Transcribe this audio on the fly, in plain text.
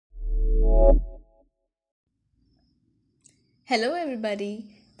Hello, everybody.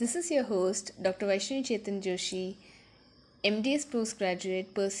 This is your host, Dr. Vaishnavi Chetan Joshi, MDS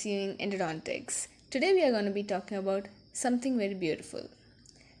postgraduate pursuing endodontics. Today, we are going to be talking about something very beautiful.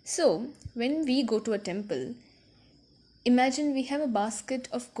 So, when we go to a temple, imagine we have a basket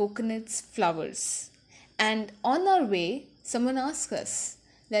of coconuts, flowers, and on our way, someone asks us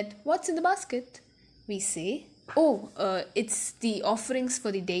that what's in the basket? We say, it's the offerings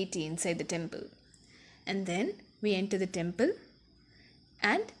for the deity inside the temple. And then we enter the temple,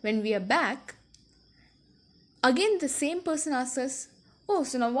 and when we are back, again the same person asks us, oh,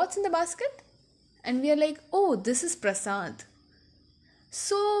 so now what's in the basket? And we are like, oh, this is prasad.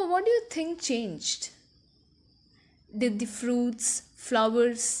 So, what do you think changed? Did the fruits,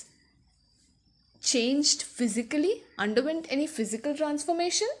 flowers changed physically? Underwent any physical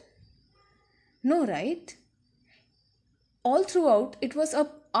transformation? No, right? All throughout, it was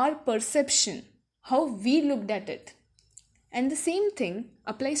our perception, how we looked at it. And the same thing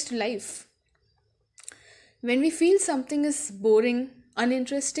applies to life. When we feel something is boring,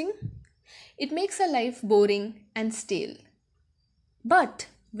 uninteresting, it makes our life boring and stale. But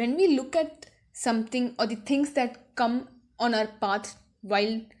when we look at something or the things that come on our path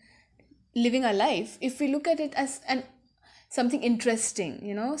while living our life, if we look at it as an something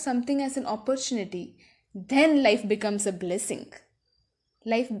interesting, something as an opportunity, then life becomes a blessing.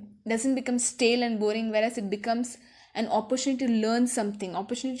 Life doesn't become stale and boring, whereas it becomes an opportunity to learn something,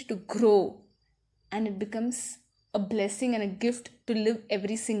 opportunity to grow, and it becomes a blessing and a gift to live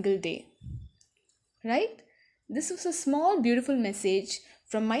every single day. Right? This was a small, beautiful message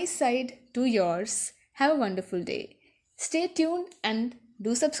from my side to yours. Have a wonderful day. Stay tuned and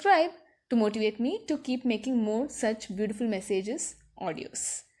do subscribe to motivate me to keep making more such beautiful messages,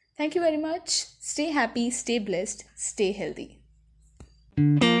 audios. Thank you very much. Stay happy, stay blessed, stay healthy.